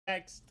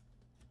Next.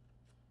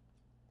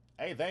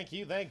 Hey, thank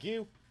you, thank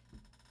you.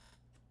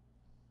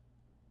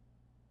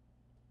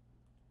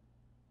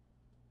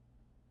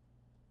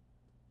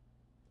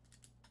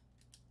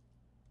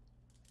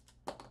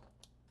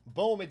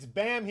 Boom, it's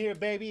Bam here,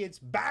 baby. It's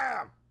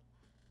Bam.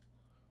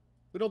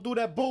 We don't do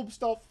that boom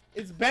stuff.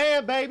 It's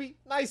Bam, baby.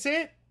 Nice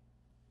hit.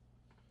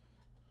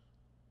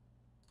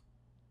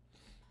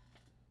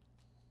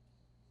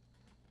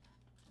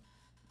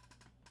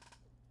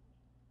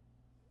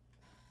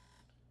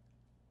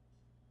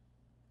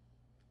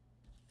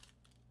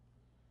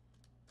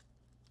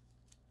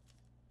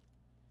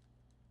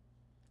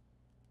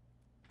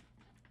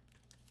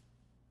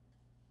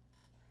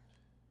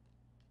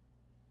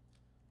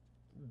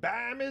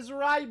 Bam is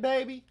right,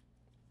 baby.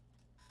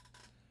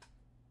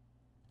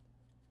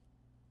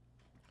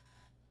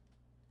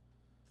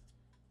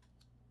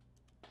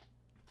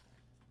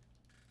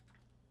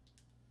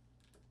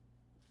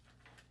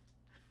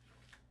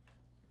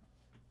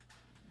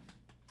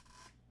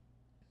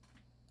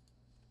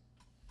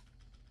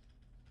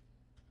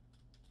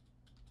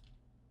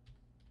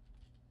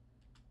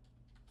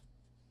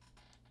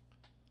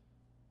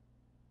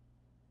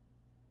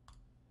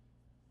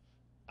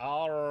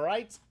 All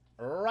right.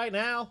 Right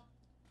now,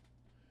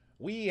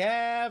 we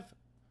have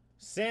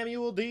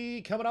Samuel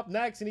D coming up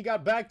next, and he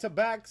got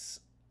back-to-backs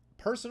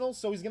personal,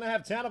 so he's going to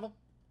have 10 of them.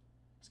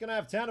 He's going to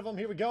have 10 of them.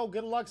 Here we go.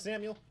 Good luck,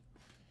 Samuel.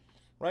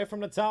 Right from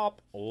the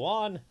top.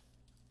 1,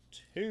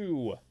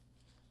 2,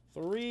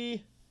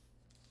 3,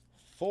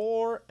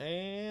 4,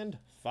 and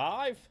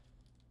 5.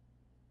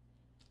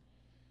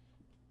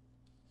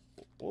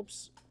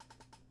 Whoops.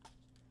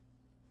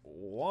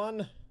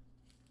 1,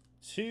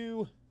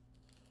 2,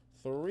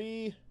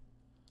 3,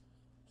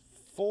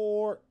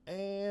 4,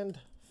 and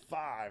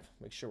 5.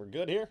 Make sure we're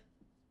good here.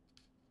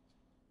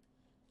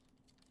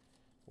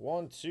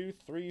 1, 2,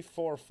 3,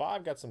 4,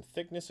 5. Got some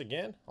thickness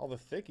again. All the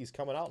thickies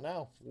coming out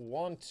now.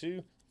 1,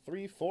 2,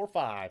 3, 4,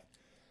 5.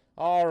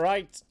 All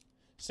right.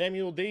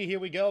 Samuel D, here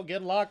we go.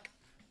 Good luck.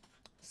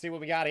 See what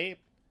we got here.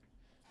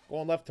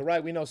 Going left to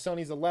right. We know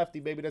Sonny's a lefty,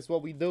 baby. That's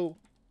what we do.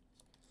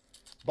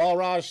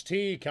 Balraj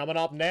T coming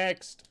up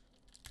next.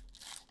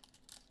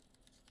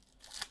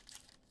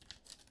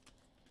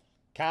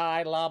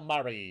 Kyler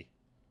Murray.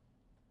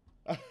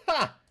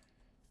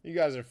 You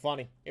guys are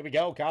funny. Here we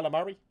go, Kyler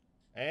Murray.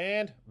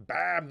 And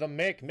bam, the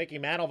Mickey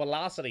Mantle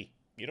Velocity.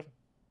 Beautiful.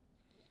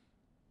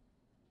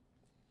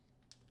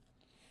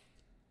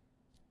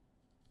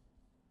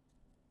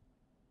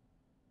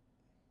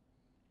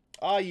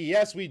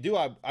 Yes, we do.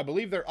 I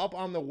believe they're up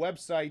on the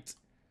website.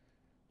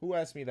 Who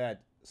asked me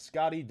that?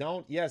 Scotty,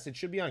 don't. Yes, it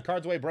should be on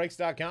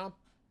cardswaybreaks.com.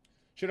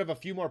 Should have a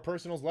few more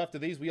personals left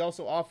of these. We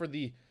also offer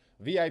the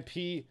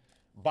VIP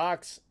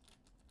box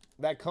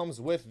that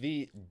comes with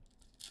the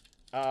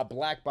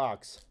black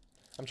box.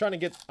 I'm trying to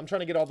get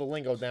all the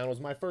lingo down. It was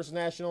my first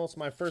national. It's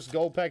my first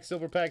gold pack,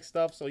 silver pack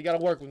stuff. So you got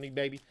to work with me,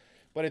 baby.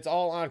 But it's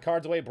all on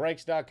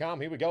cardswaybreaks.com.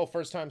 Here we go.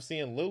 First time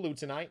seeing Lulu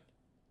tonight.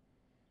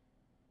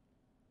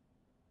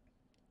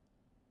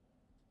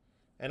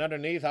 And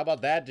underneath, how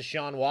about that?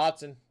 Deshaun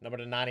Watson, number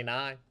to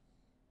 99.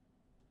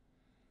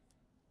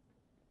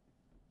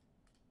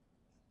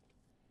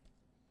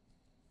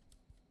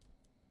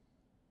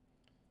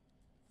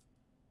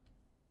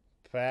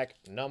 Pack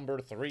number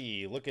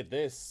 3. Look at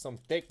this. Some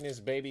thickness,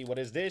 baby. What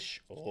is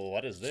this? Oh,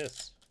 what is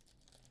this?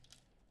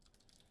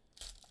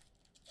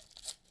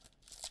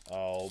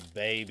 Oh,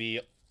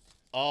 baby.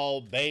 Oh,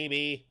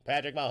 baby.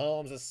 Patrick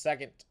Mahomes the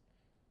second.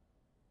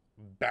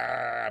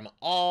 Bam.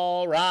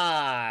 All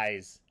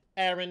rise.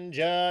 Aaron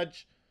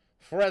Judge.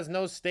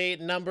 Fresno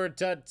State number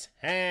to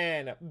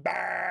 10.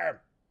 Bam.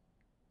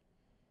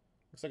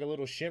 Looks like a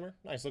little shimmer.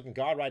 Nice looking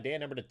card right there.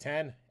 Number to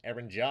 10.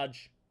 Aaron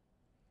Judge.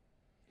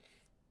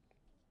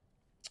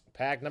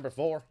 Pack number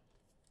 4.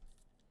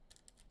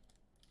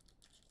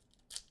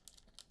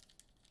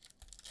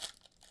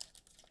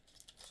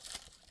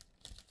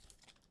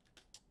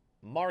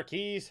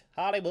 Marquise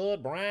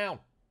Hollywood Brown.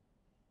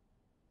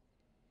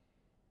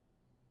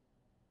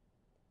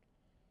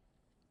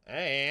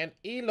 And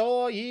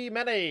Eloy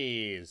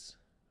Jimenez.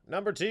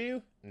 Number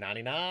 2,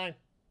 99.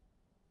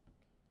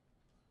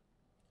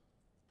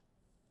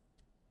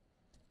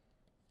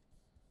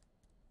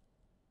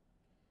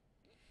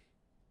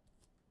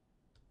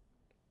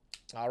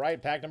 All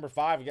right, pack number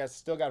 5. You guys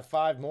still got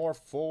 5 more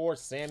for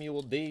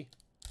Samuel D.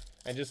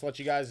 And just to let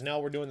you guys know,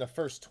 we're doing the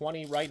first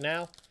 20 right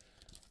now.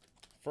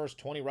 First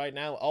 20 right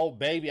now. Oh,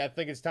 baby, I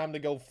think it's time to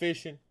go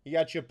fishing. You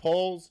got your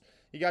poles.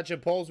 You got your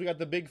poles. We got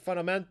the big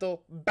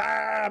fundamental.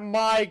 Bam!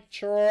 Mike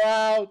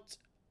Trout.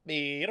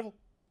 Beautiful.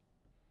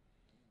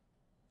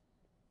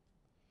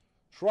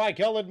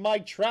 Tri-colored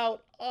Mike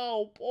Trout.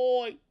 Oh,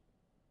 boy.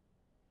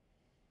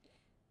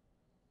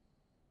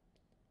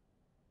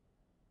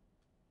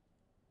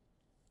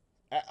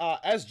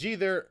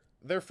 SG,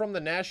 they're from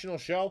the national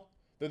show.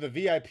 They're the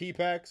VIP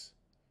packs.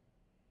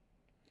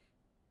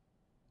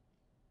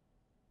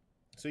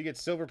 So you get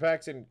silver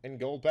packs and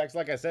gold packs.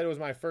 Like I said, it was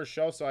my first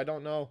show, so I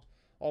don't know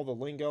all the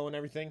lingo and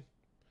everything.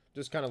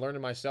 Just kind of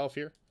learning myself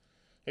here.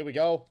 Here we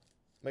go.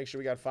 Make sure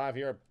we got 5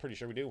 here. I'm pretty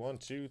sure we do. 1,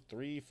 2,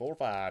 3, 4,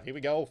 5. Here we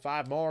go.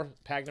 5 more.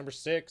 Pack number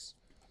 6.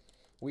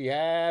 We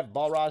have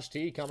Balraj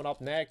T coming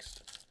up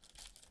next.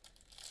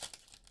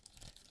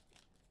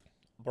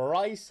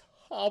 Bryce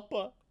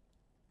Harper.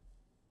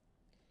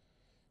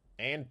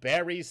 And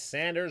Barry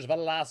Sanders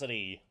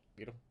Velocity.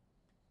 Beautiful.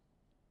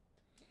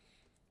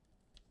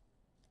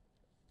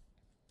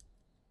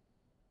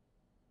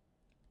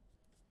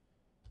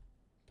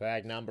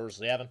 Pack number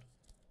 7.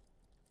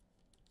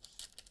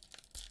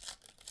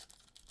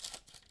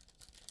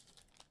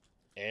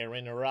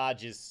 Aaron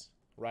Rodgers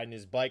riding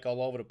his bike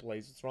all over the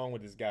place. What's wrong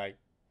with this guy?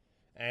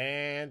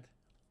 And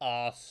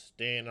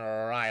Austin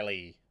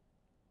Riley.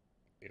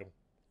 Beautiful.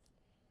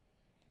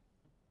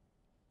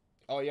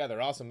 Oh, yeah,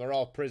 they're awesome. They're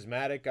all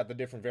prismatic. Got the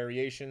different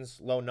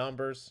variations. Low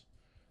numbers.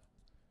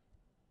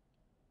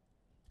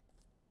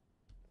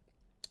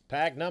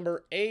 Pack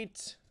number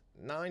 8.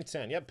 9,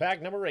 10. Yep, pack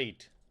number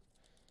 8.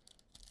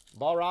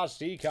 Balraj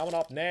T coming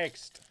up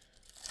next.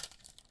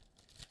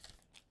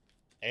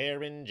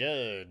 Aaron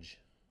Judge.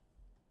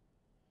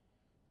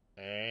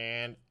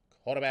 And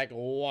quarterback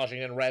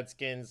Washington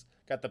Redskins.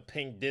 Got the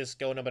pink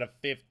disco number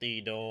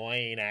 50,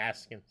 Dwayne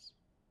Haskins.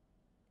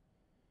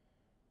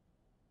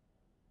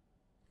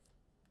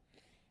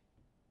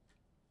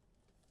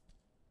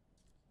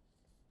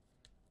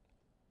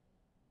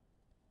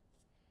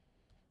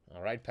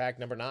 All right, pack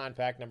number 9.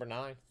 Pack number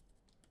 9.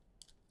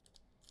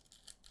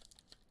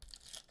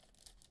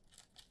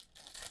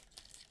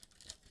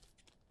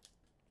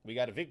 We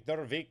got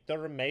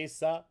Victor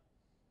Mesa.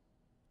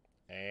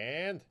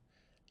 And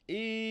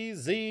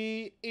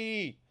EZE.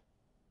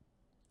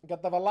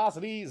 Got the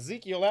velocity,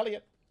 Ezekiel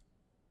Elliott.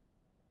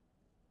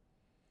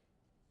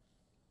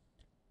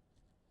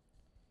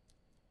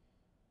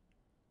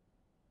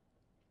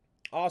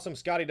 Awesome,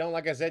 Scotty Don't.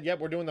 Like I said, yep,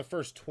 we're doing the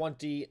first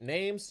 20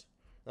 names.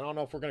 I don't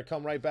know if we're going to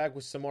come right back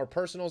with some more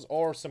personals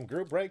or some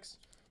group breaks.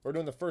 We're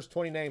doing the first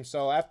 20 names.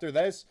 So after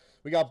this,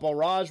 we got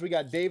Balraj, we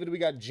got David, we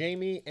got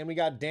Jamie, and we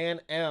got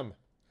Dan M.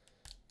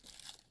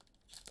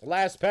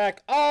 Last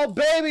pack. Oh,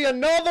 baby,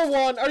 another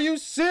one. Are you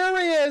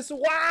serious?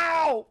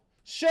 Wow.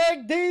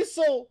 Shag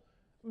Diesel.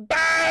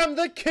 Bam,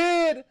 the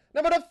kid.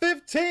 Number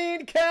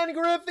 15, Ken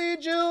Griffey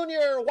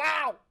Jr.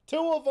 Wow.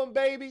 2 of them,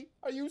 baby.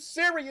 Are you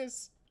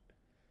serious?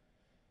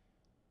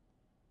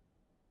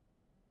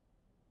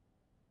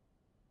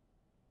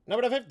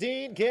 Number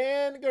 15,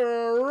 Ken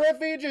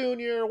Griffey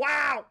Jr.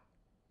 Wow.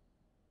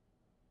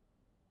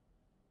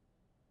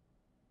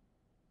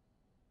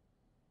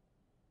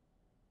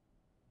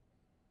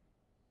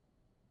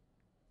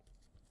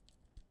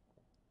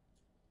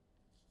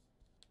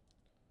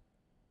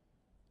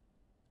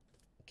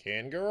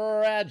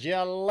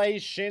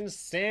 Congratulations,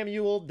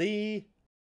 Samuel D.